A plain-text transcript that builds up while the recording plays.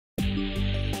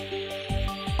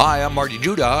Hi, I'm Marty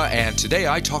Duda, and today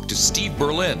I talked to Steve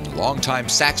Berlin, longtime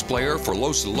sax player for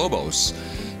Los Lobos.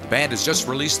 The band has just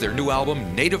released their new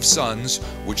album, Native Sons,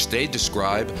 which they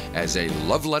describe as a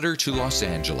love letter to Los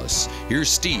Angeles. Here's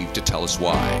Steve to tell us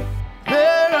why.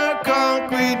 There are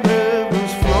concrete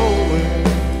rivers flowing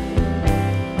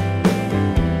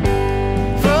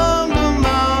from the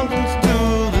mountains to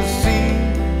the sea,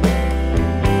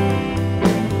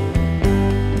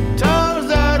 towers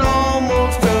that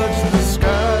almost touch the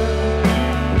sky,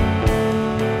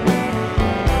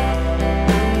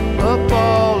 up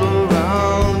all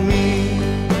around me.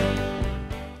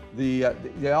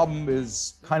 The album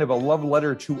is kind of a love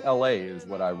letter to LA, is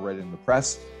what I read in the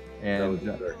press. And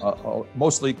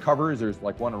mostly covers. There's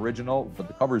like one original, but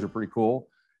the covers are pretty cool.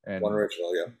 And one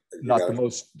original, yeah. Not the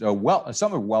most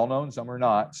some are well known, some are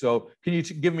not. So can you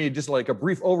give me just like a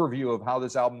brief overview of how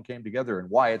this album came together and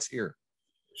why it's here?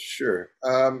 Sure.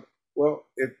 Well,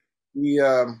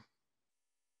 the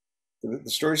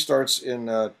story starts in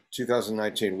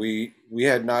 2019. We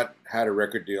had not had a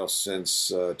record deal since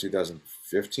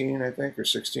 2015, I think, or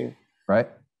 16. Right.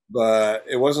 But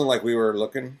it wasn't like we were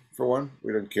looking for one.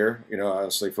 We didn't care,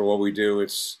 honestly, for what we do.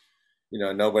 It's,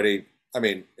 nobody, I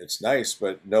mean, it's nice,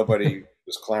 but nobody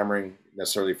was clamoring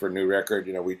necessarily for a new record.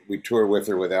 We tour with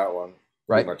or without one.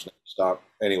 Right. Pretty much stop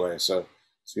anyway. So,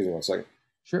 excuse me one second.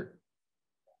 Sure.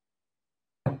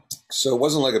 So it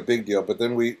wasn't like a big deal, but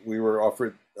then we were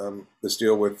offered this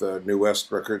deal with New West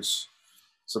Records,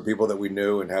 some people that we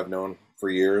knew and have known for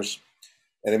years.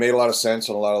 And it made a lot of sense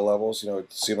on a lot of levels.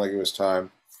 It seemed like it was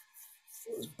time.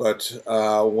 But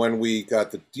when we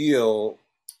got the deal,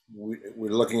 we were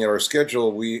looking at our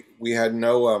schedule. We had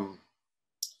no,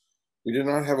 we did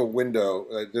not have a window.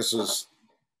 This was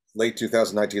late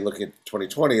 2019, looking at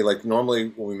 2020. Like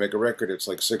normally when we make a record, it's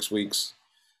like 6 weeks,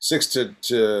 6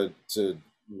 to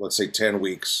let's say 10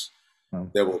 weeks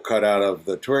that we'll cut out of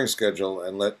the touring schedule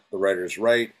and let the writers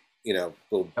write.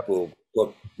 We'll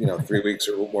book 3 weeks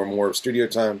or more of studio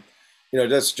time.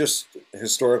 That's just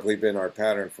historically been our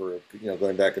pattern for,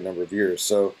 going back a number of years.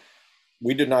 So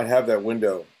we did not have that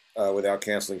window without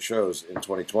canceling shows in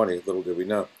 2020, little did we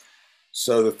know.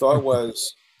 So the thought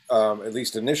was, at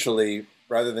least initially,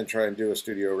 rather than try and do a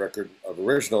studio record of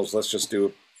originals, let's just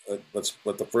do, let's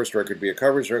let the first record be a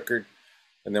covers record,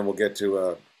 and then we'll get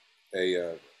to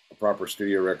a proper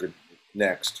studio record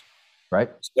next. Right.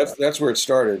 So that's where it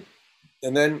started.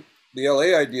 And then the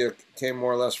LA idea came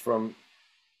more or less from,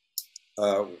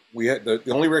 we had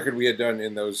the only record we had done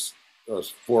in those 4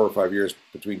 or 5 years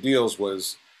between deals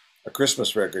was a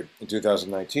Christmas record in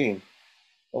 2019.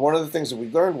 And one of the things that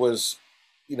we learned was,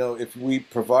 if we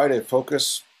provide a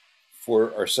focus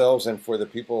for ourselves and for the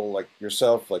people like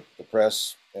yourself, like the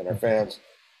press and our fans,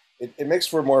 it makes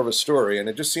for more of a story. And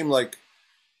it just seemed like,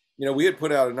 we had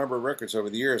put out a number of records over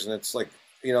the years, and it's like,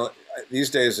 these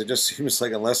days it just seems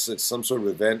like unless it's some sort of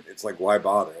event, it's like, why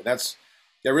bother? And that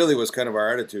really was kind of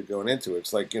our attitude going into it.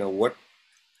 It's like, what,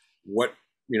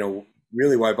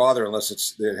 really why bother unless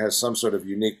it has some sort of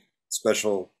unique,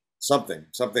 special something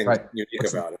right.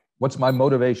 Unique about it. What's my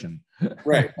motivation?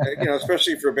 Right.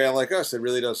 Especially for a band like us, it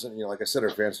really doesn't, like I said, our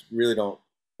fans really don't,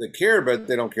 they care, but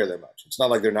they don't care that much. It's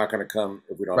not like they're not going to come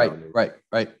if we don't have anything. Right.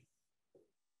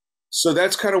 So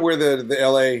that's kind of where the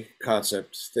LA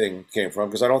concept thing came from,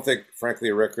 because I don't think, frankly,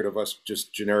 a record of us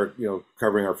just generic,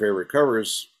 covering our favorite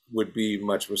covers would be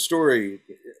much of a story,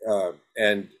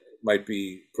 and might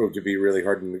prove to be really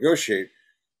hard to negotiate.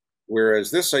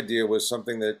 Whereas this idea was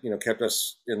something that kept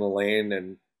us in the lane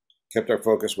and kept our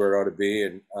focus where it ought to be,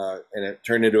 and it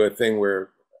turned into a thing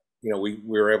where we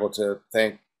were able to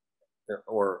thank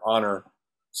or honor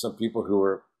some people who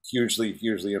were hugely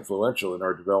influential in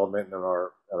our development and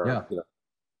our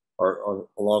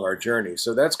along our journey.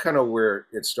 So that's kind of where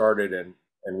it started and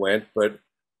went, but.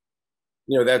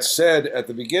 That said, at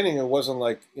the beginning, it wasn't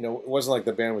like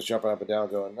the band was jumping up and down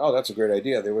going, oh, that's a great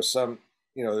idea. There was some,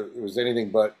 it was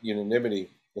anything but unanimity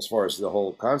as far as the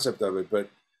whole concept of it. But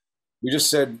we just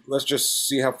said, let's just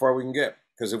see how far we can get.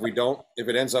 Because if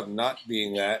it ends up not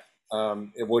being that,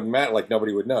 it wouldn't matter. Like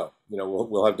nobody would know.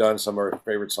 We'll have done some of our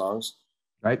favorite songs.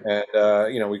 Right. And,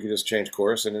 we could just change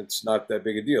course and it's not that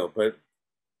big a deal. But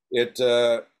it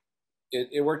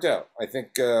worked out. I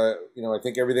think, I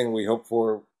think everything we hoped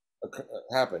for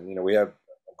happen. We have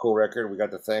a cool record. We got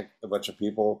to thank a bunch of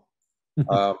people.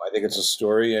 I think it's a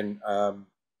story, and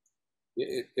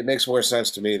it makes more sense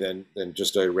to me than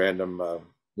just a random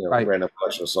random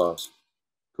collection of songs.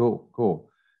 Cool.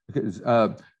 Because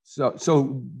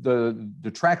so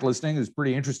the track listing is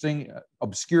pretty interesting.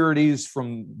 Obscurities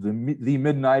from the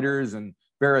Midnighters and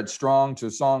Barrett Strong to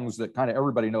songs that kind of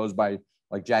everybody knows by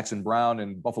like Jackson Browne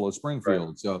and Buffalo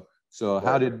Springfield. Right. So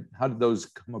how did those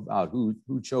come about?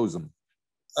 Who chose them?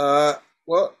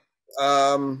 Well,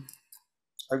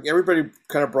 everybody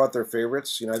kind of brought their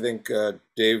favorites. You know, I think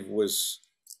Dave was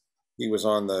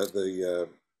on the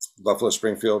Buffalo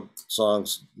Springfield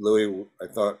songs. Louis, I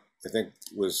think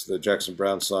was the Jackson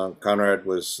Browne song. Conrad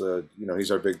was, you know,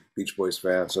 he's our big Beach Boys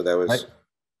fan, so that was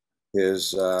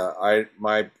his. I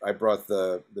brought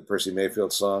the Percy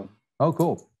Mayfield song. Oh,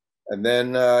 cool. And then,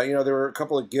 you know, there were a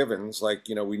couple of givens, like,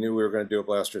 you know, we knew we were going to do a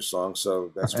Blaster song,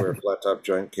 so that's where Flat Top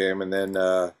Joint came. And then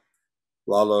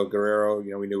Lalo Guerrero,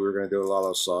 you know, we knew we were going to do a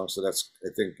Lalo song, so that's, I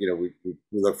think, you know, we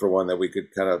looked for one that we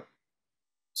could kind of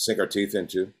sink our teeth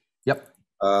into. Yep.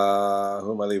 Who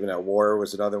am I leaving out? War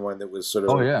was another one that was sort of,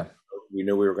 oh yeah, we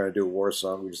knew we were going to do a War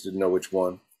song, we just didn't know which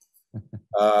one.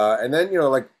 And then, you know,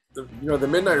 like, the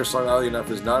Midnighters song, oddly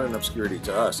enough, is not an obscurity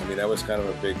to us. I mean, that was kind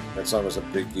of that song was a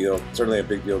big deal, certainly a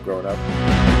big deal growing up.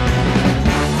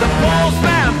 The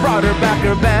postman brought her back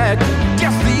her bag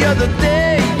just the other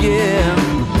day, yeah.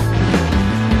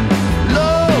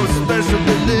 Low special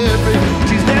delivery,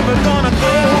 she's never gonna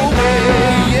go away,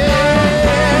 yeah.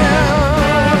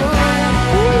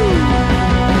 Woo.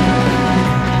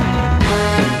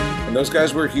 And those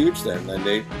guys were huge then, and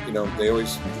they, you know, the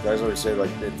guys always say, like,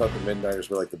 they thought the Midnighters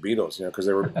were like the Beatles, you know, because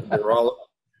they were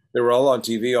all on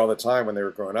TV all the time when they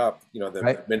were growing up. You know, the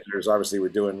Midnighters obviously were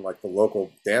doing like the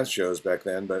local dance shows back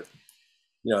then, but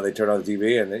you know, they turned on the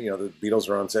TV and, you know, the Beatles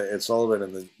were on Ed Sullivan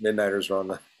and the Midnighters were on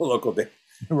the local dance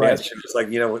shows. Like,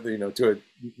 you know, to a 9-year-old.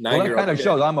 Well, that kind of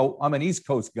shows. I'm an East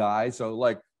Coast guy, so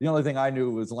like the only thing I knew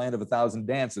was Land of a Thousand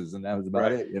Dances, and that was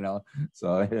about it. You know,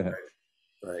 so yeah.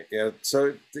 Right. Yeah.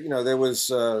 So, you know, there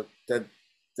was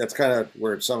that's kind of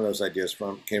where some of those ideas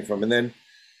came from. And then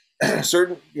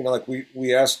certain, you know, like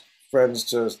we asked friends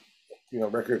to, you know,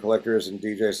 record collectors and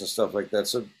DJs and stuff like that.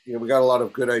 So, you know, we got a lot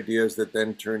of good ideas that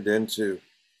then turned into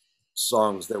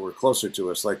songs that were closer to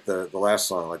us. Like the last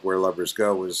song, like Where Lovers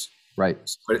Go, was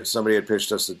somebody had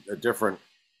pitched us a different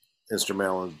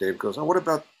instrumental, and Dave goes, "Oh, what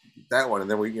about that one?" And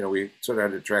then we sort of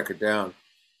had to track it down,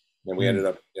 and we ended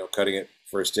up, you know, cutting it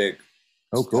first take.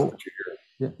 Oh, cool.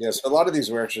 Yeah. So a lot of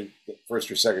these were actually first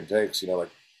or second takes. You know, like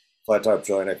Flat Top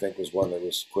Joint, I think, was one that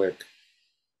was quick.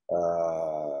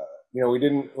 You know, we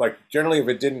didn't, like, generally if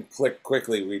it didn't click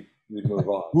quickly, we'd move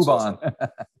on. Move on.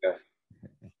 Yeah.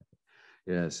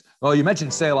 Yes. Well, you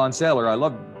mentioned Sail on Sailor. I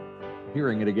love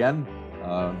hearing it again.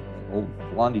 Old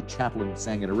Blondie Chaplin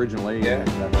sang it originally. Yeah.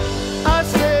 And, I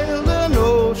sailed an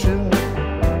ocean,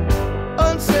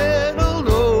 unsettled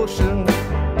ocean,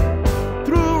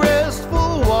 through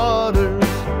restful waters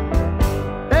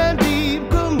and deep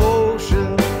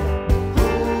commotion,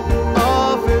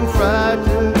 often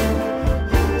frightened,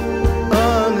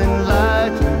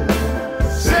 unenlightened.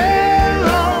 Sail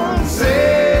on,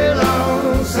 sailor.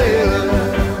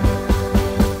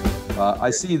 I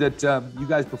see that you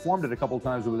guys performed it a couple of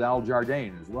times with Al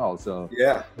Jardine as well. So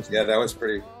yeah, that was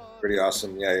pretty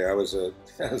awesome. Yeah, that was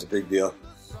a big deal.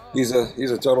 He's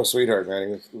a total sweetheart,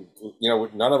 man. You know,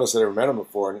 none of us had ever met him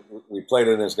before, and we played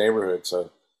in his neighborhood. So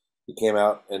he came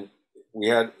out, and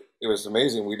it was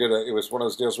amazing. It was one of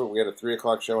those deals where we had a 3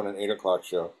 o'clock show and an 8 o'clock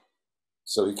show.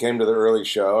 So he came to the early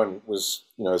show and was,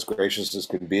 you know, as gracious as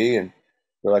could be. And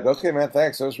we're like, "Okay, man,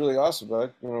 thanks. That was really awesome,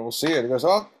 bud. You know, we'll see you." And he goes,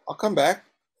 "Oh, I'll come back."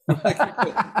 Like,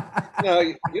 you know,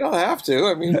 you don't have to.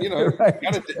 I mean, you know,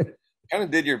 kind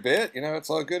of did your bit. You know, it's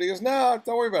all good. He goes, "No,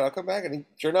 don't worry about it. I'll come back." And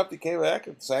sure enough, he came back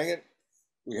and sang it.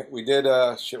 We did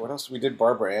what else? We did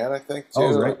Barbara Ann, I think, too.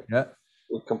 Oh, right. Yeah.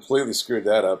 We completely screwed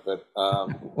that up, but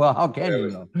well, how can you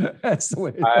know? That's the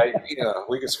way. You know,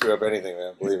 we could screw up anything,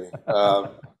 man. Believe me.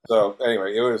 So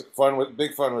anyway, it was fun.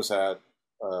 Big fun was had.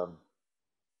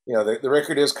 You know, the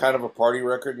record is kind of a party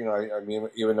record. You know, I mean,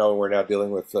 even though we're now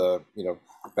dealing with you know,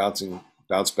 bounce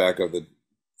back of the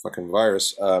fucking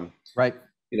virus. Right.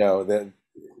 You know, that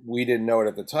we didn't know it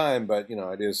at the time, but you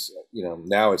know, it is. You know,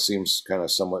 now it seems kind of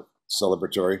somewhat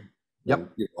celebratory. Yep. And,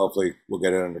 you know, hopefully, we'll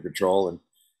get it under control and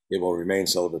it will remain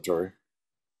celebratory.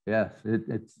 Yeah,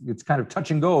 it's kind of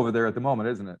touch and go over there at the moment,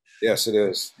 isn't it? Yes, it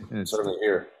is. It's certainly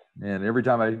here. And every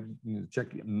time I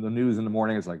check the news in the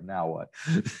morning, it's like, now what?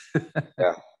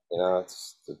 Yeah, you know,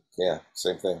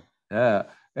 same thing. Yeah,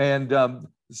 and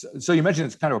so you mentioned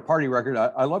it's kind of a party record.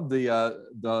 I love the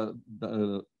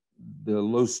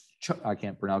Los, I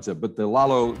can't pronounce it, but the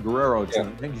Lalo Guerrero. Yeah.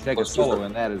 I think you take a solo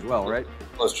in that as well, right?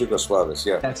 Los Chicos Suaves,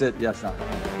 yeah. That's it. Yes.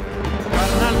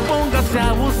 Póngase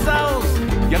abusados,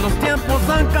 ya los tiempos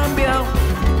han cambiado,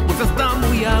 pues está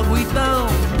muy agüitado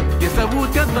y ese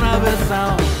buche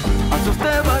atravesado. Hace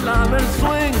usted bailar el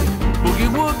swing, boogie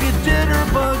woogie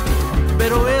jitterbug,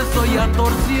 pero eso ya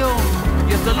torció,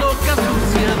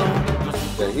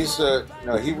 he's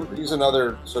he's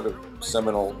another sort of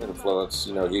seminal influence.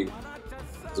 He's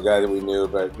a guy that we knew,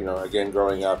 but again,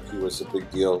 growing up, he was a big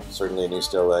deal, certainly in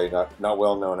East LA, not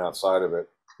well known outside of it.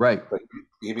 Right. But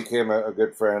he became a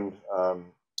good friend.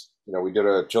 We did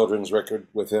a children's record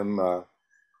with him.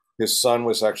 His son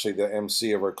was actually the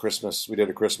MC of our Christmas. We did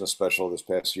a Christmas special this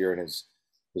past year, and his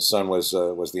son was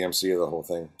the MC of the whole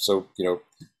thing. So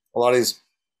a lot of these,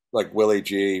 like Willie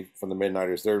G from the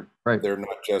Midnighters, they're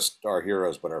not just our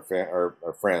heroes, but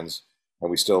our friends,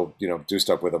 and we still do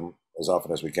stuff with them as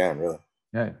often as we can. Really.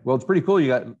 Yeah. Well, it's pretty cool. You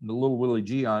got the little Willie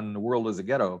G on "The World Is a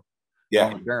Ghetto."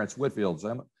 Yeah. Terrence Whitfield's.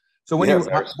 So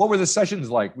what were the sessions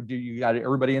like? You got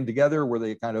everybody in together? Were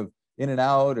they kind of in and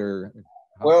out, or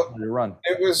how did you run?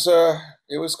 It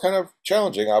was kind of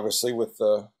challenging, obviously, with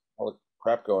all the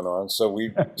crap going on. So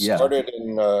we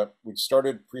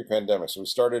started pre-pandemic. So we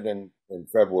started in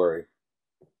February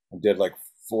and did like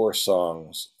 4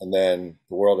 songs, and then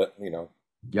the world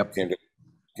came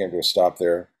to a stop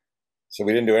there. So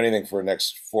we didn't do anything for the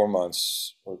next 4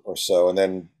 months or so, and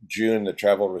then June the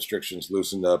travel restrictions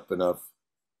loosened up enough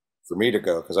for me to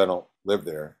go because I don't live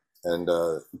there, and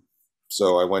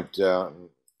so I went down,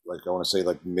 like I want to say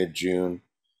like mid-June,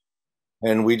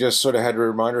 and we just sort of had to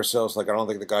remind ourselves, like I don't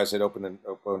think the guys had opened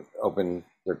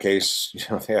their case,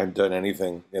 they hadn't done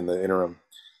anything in the interim.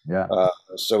 Yeah.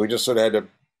 So we just sort of had to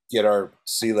get our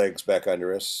sea legs back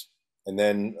under us, and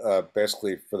then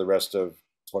basically for the rest of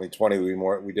 2020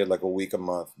 we did like a week a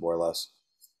month, more or less,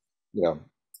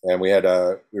 and we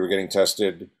were getting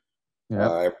tested.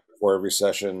 Yeah. For every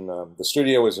session. The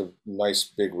studio was a nice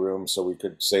big room, so we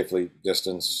could safely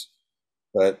distance,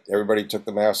 but everybody took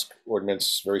the mask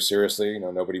ordinance very seriously.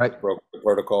 Nobody broke the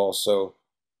protocol. So,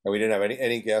 and we didn't have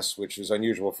any guests, which is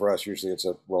unusual for us. Usually it's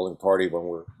a rolling party when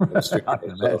we're in the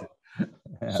studio.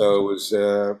 So it was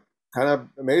kind of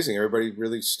amazing. Everybody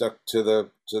really stuck to the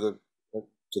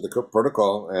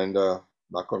protocol, and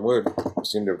knock on wood, we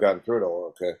seem to have gotten through it all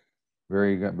okay.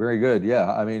 Very good, very good.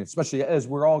 Yeah, I mean, especially as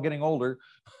we're all getting older,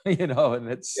 and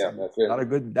it's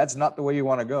that's not the way you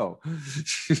want to go.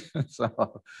 So,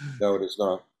 no, it is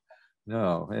not.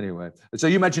 No, anyway. So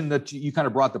you mentioned that you kind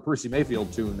of brought the Percy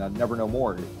Mayfield tune, "Never No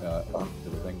More" to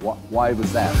the thing. Why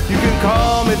was that? You can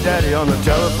call me daddy on the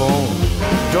telephone.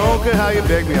 Don't care how you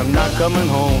beg me, I'm not coming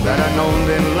home. Had I known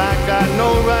then like I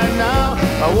know right now,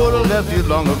 I would have left you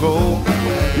long ago.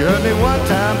 You hurt me one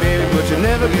time, baby, but you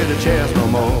never get a chance no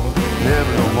more.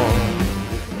 Never no more.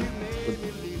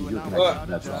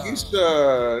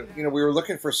 We were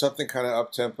looking for something kind of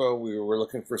up tempo. We were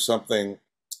looking for something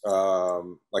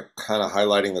like kind of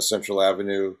highlighting the Central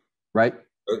Avenue. Right.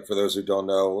 For those who don't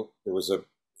know, there was a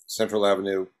Central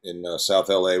Avenue in South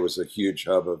LA was a huge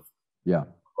hub of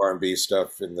R&B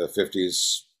stuff in the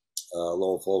 50s.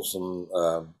 Lowell Folsom,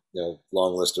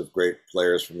 long list of great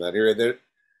players from that area. They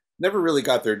never really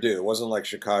got their due. It wasn't like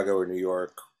Chicago or New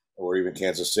York or even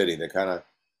Kansas City.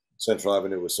 Central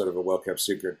Avenue was sort of a well-kept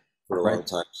secret for a long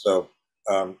time. So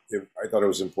I thought it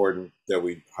was important that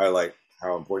we highlight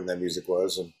how important that music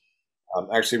was. And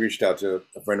I actually reached out to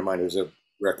a friend of mine who's a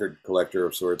record collector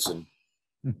of sorts, and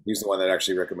he's the one that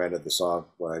actually recommended the song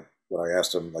when I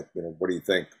asked him, like, what do you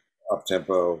think?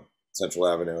 Up-tempo, Central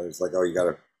Avenue. He's like, oh,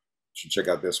 you should check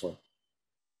out this one.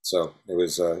 So it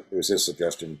was his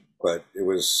suggestion, but it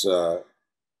was, I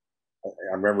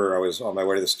remember I was on my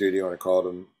way to the studio and I called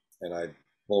him and I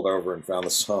pulled over and found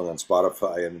the song on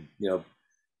Spotify, and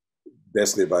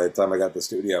basically by the time I got to the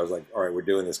studio, I was like, all right, we're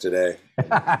doing this today. Made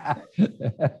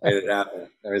it happen.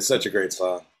 I mean, it's such a great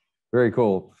song. Very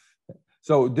cool.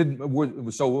 So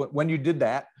when you did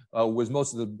that, was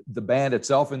most of the band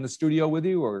itself in the studio with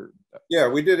you, or? Yeah,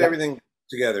 we did everything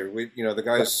together. The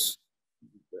guys,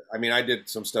 I mean, I did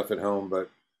some stuff at home, but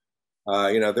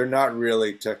they're not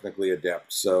really technically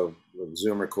adept. So with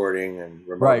Zoom recording and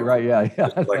remote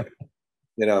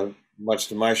much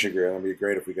to my chagrin, it'd be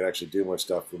great if we could actually do more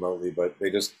stuff remotely, but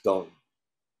they just don't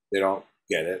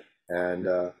get it. And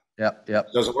it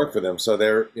doesn't work for them. So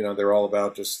they're all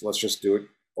about let's just do it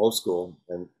old school,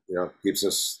 and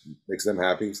makes them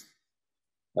happy.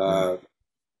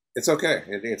 It's okay.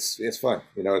 It's fun.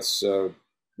 We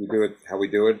do it how we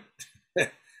do it.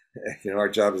 Our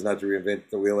job is not to reinvent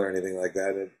the wheel or anything like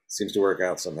that. It seems to work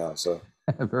out somehow. So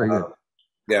very good.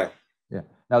 Yeah.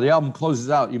 Now the album closes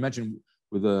out, you mentioned,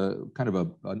 with a kind of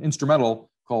an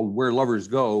instrumental called "Where Lovers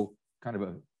Go," kind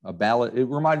of a ballad. It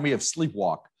reminded me of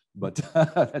 "Sleepwalk," but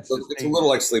it's a little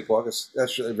like "Sleepwalk." It's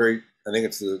actually very. I think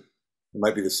it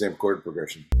might be the same chord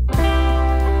progression.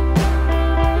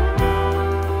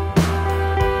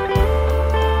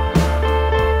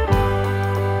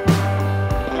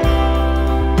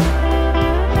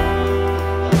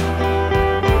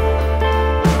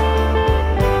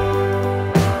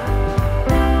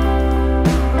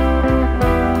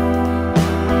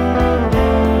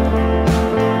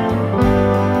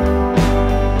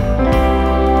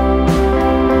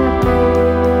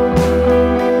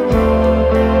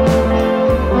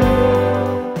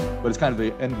 kind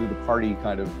of the end of the party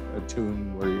kind of a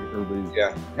tune where everybody's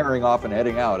Yeah. pairing off and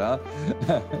heading out, huh?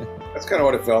 That's kind of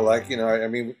what it felt like. You know, I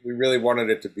mean, we really wanted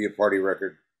it to be a party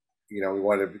record. You know, we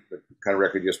wanted the kind of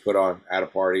record you just put on at a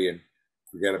party and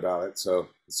forget about it. So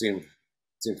it seemed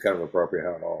kind of appropriate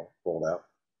how it all rolled out.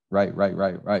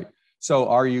 Right. So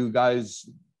are you guys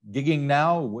gigging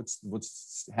now?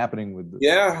 What's happening with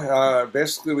Yeah,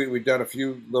 basically we've done a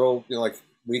few little, you know, like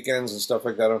weekends and stuff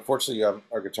like that. Unfortunately,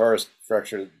 our guitarist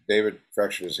David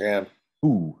fractured his hand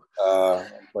Ooh.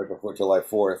 right before July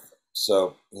 4th.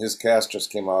 So his cast just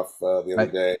came off the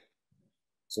other day.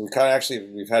 So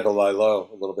we've had to lie low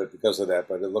a little bit because of that,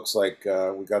 but it looks like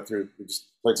we just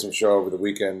played some show over the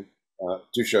weekend,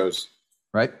 2 shows.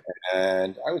 Right.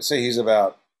 And I would say he's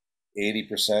about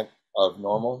 80% of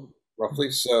normal,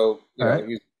 roughly. So, you know,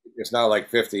 it's not like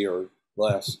 50 or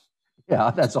less.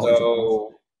 Yeah, that's all.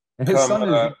 So, and his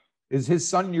son is his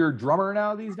son your drummer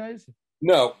now these days?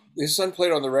 No, his son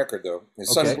played on the record, though.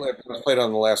 His son played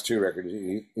on the last 2 records.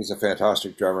 He's a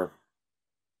fantastic drummer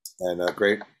and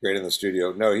great in the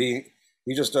studio. No, he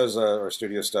just does our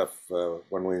studio stuff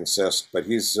when we insist, but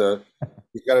he's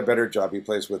got a better job. He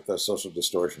plays with Social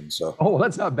Distortion. So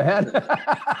that's not bad.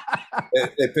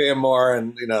 they pay him more,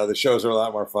 and you know the shows are a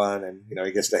lot more fun, and you know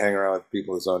he gets to hang around with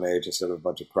people his own age instead of a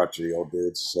bunch of crotchety old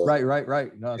dudes. So, right.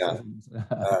 No, yeah.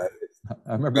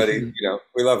 I remember. But you know,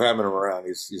 we love having him around.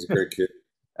 He's a great kid.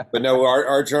 But no,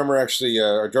 our drummer actually,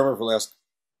 our drummer for the last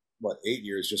 8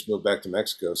 years just moved back to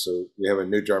Mexico, so we have a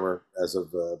new drummer as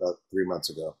of about 3 months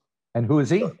ago. And who is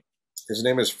he? His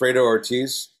name is Fredo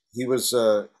Ortiz. He was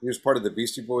part of the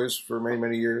Beastie Boys for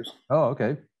many years. Oh,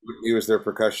 okay. He was their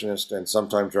percussionist and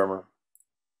sometime drummer.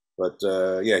 But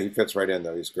yeah, he fits right in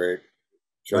though. He's great.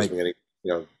 Shows me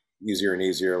getting easier and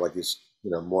easier. Like he's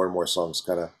more and more songs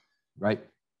kind of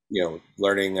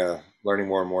learning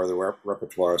more and more of the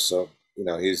repertoire. So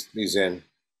he's in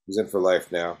for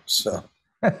life now. So.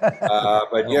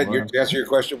 But yeah, to answer your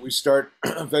question, we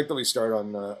effectively start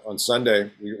on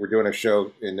Sunday. We're doing a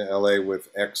show in LA with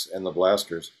X and the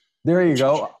Blasters. There you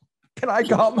go. Can I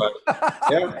come?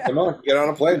 Yeah, come on, get on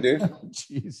a plane, dude.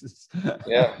 Jesus.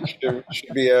 Yeah,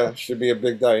 should be a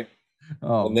big night.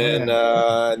 Oh, and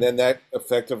then that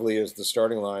effectively is the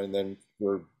starting line. And then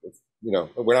we're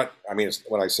not. I mean,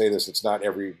 when I say this, it's not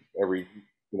every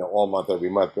all month, every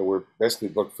month, but we're basically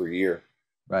booked for a year.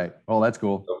 Right. Oh, that's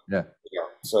cool. So, yeah.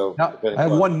 So now, I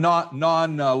have one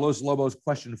non Los Lobos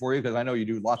question for you because I know you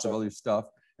do lots of other stuff,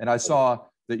 and I saw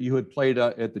that you had played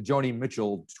at the Joni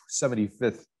Mitchell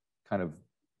 75th kind of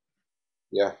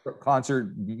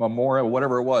concert memorial,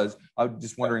 whatever it was. I was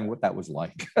just wondering what that was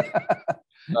like.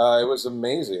 It was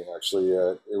amazing, actually.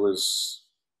 It was,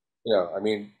 I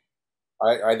mean,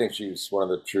 I think she's one of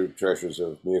the true treasures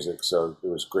of music. So it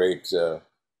was great.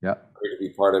 Great to be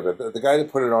part of it. The guy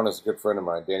that put it on is a good friend of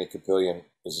mine, Danny Capillion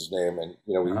is his name, and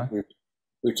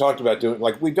we talked about doing,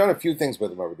 like, we've done a few things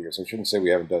with him over the years. I shouldn't say we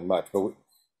haven't done much, but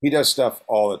he does stuff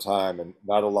all the time, and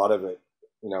not a lot of it.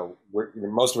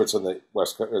 Most of it's on the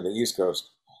West Coast or the East Coast,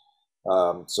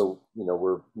 so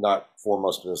we're not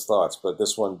foremost in his thoughts. But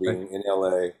this one being in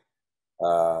LA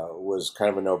was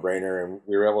kind of a no-brainer, and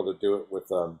we were able to do it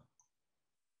with a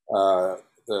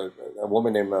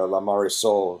woman named La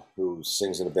Marisol, who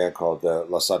sings in a band called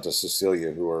La Santa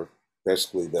Cecilia, who are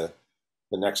basically the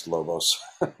next Lobos,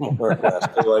 more or less.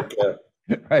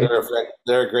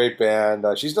 They're a great band.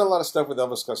 She's done a lot of stuff with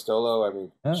Elvis Costello. I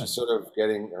mean, she's sort of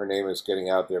her name is getting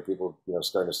out there. People,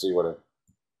 starting to see what an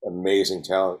amazing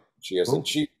talent she is. Cool. And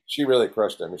she really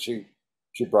crushed it. I mean, she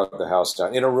brought the house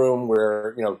down in a room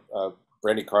where,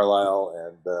 Brandy Carlisle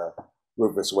and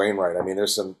Rufus Wainwright. I mean,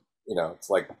 there's some, it's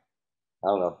like, I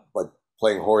don't know, like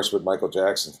playing horse with Michael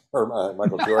Jackson or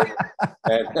Michael Jordan,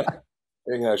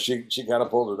 and she kind of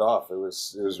pulled it off. It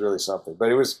was really something. But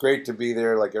it was great to be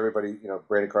there. Like everybody,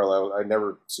 Brandi Carlile. I'd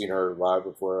never seen her live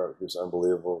before. It was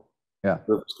unbelievable. Yeah.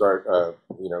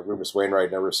 Rufus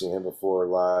Wainwright, never seen him before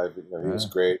live. He was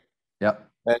great. Yep.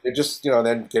 And it just,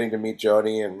 then getting to meet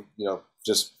Joni and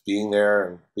just being there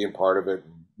and being part of it.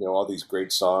 And, all these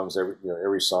great songs.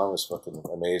 Every song was fucking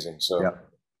amazing. So. Yep.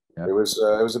 Yep. It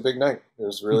was a big night. It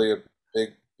was really a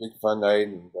big fun night,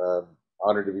 and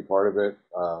honored to be part of it.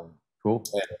 Cool.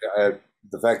 And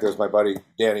the fact that it was my buddy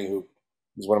Danny, who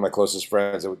is one of my closest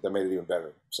friends, that made it even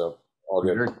better. So all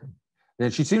good.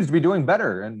 And she seems to be doing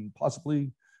better, and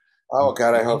possibly. Oh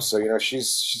God, I hope so.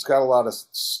 She's got a lot of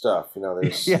stuff.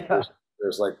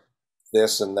 There's like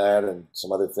this and that and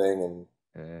some other thing, and.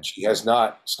 She has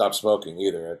not stopped smoking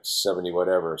either at 70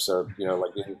 whatever. So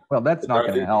well, that's not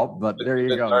going to help. But there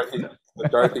you go. The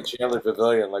Dorothy Chandler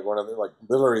Pavilion, like one of the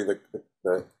literally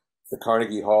the the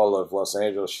Carnegie Hall of Los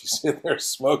Angeles. She's sitting there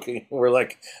smoking. We're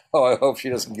like, oh, I hope she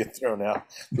doesn't get thrown out.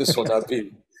 This will not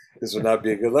be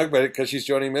a good look. But because she's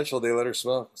joining Mitchell, they let her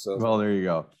smoke. So well, there you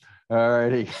go. All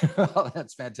righty. Well,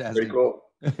 that's fantastic. Pretty cool.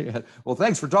 Yeah. Well,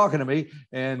 thanks for talking to me.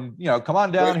 And come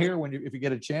on down here if you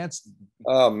get a chance.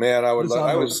 Oh man, I would love.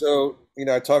 I was so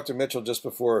I talked to Mitchell just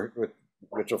before with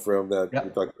Mitchell Froome that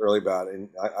we talked early about, and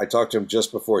I talked to him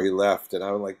just before he left, and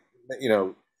I was like,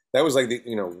 that was like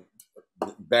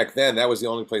back then that was the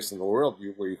only place in the world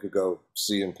where you could go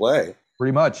see him play.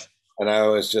 Pretty much. And I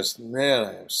was just, man,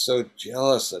 I am so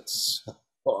jealous. That's so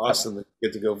awesome that you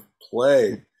get to go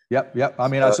play. Yep. I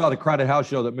mean, I saw the Crowded House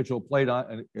show that Mitchell played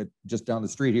on just down the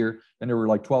street here, and there were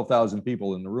like 12,000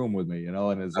 people in the room with me,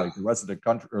 and it's like the rest of the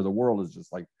country or the world is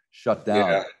just like shut down.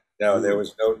 Yeah, no, there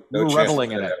was no chance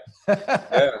reveling in it.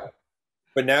 Yeah,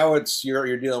 but now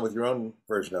you're dealing with your own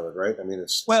version of it, right? I mean,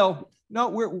 it's no,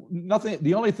 we're nothing.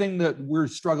 The only thing that we're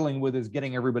struggling with is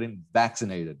getting everybody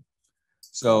vaccinated.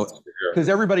 So, because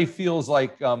everybody feels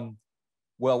like,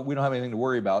 well, we don't have anything to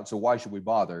worry about, so why should we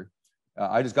bother?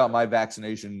 I just got my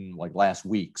vaccination like last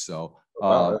week. So,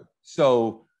 the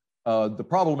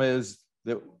problem is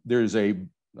that there's a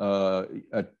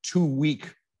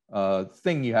 2-week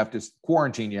thing you have to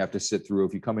quarantine. You have to sit through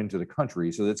if you come into the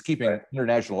country. So that's keeping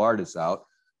international artists out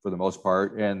for the most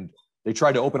part. And they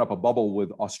tried to open up a bubble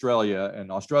with Australia,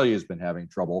 and Australia has been having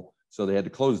trouble. So they had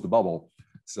to close the bubble.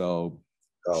 So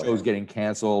shows getting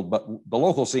canceled. But the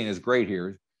local scene is great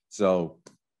here. So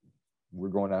we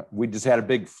just had a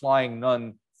big Flying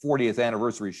Nun 40th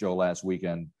anniversary show last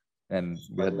weekend, and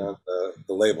we had the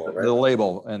label, right? The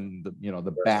label, and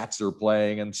the Bats are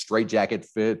playing, and Straight Jacket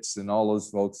Fits, and all those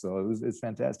folks. So it's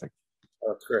fantastic.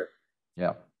 Oh, that's great.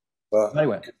 Yeah. Well,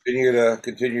 anyway,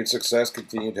 continued success,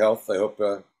 continued health. I hope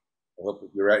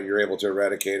you're able to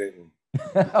eradicate it. And,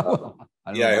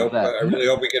 I really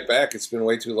hope we get back. It's been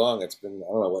way too long. It's been,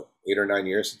 I don't know, what, 8 or 9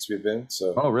 years since we've been.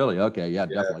 So. Oh, really? Okay. Yeah,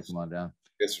 definitely. Come on down.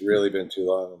 It's really been too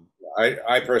long.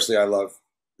 I personally,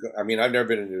 I mean, I've never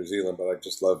been to New Zealand, but I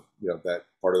just love, that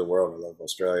part of the world. I love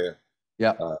Australia.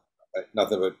 Yeah.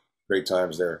 Nothing but great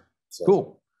times there. So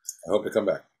cool. I hope to come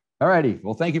back. All righty.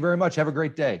 Well, thank you very much. Have a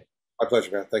great day. My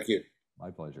pleasure, man. Thank you.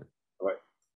 My pleasure.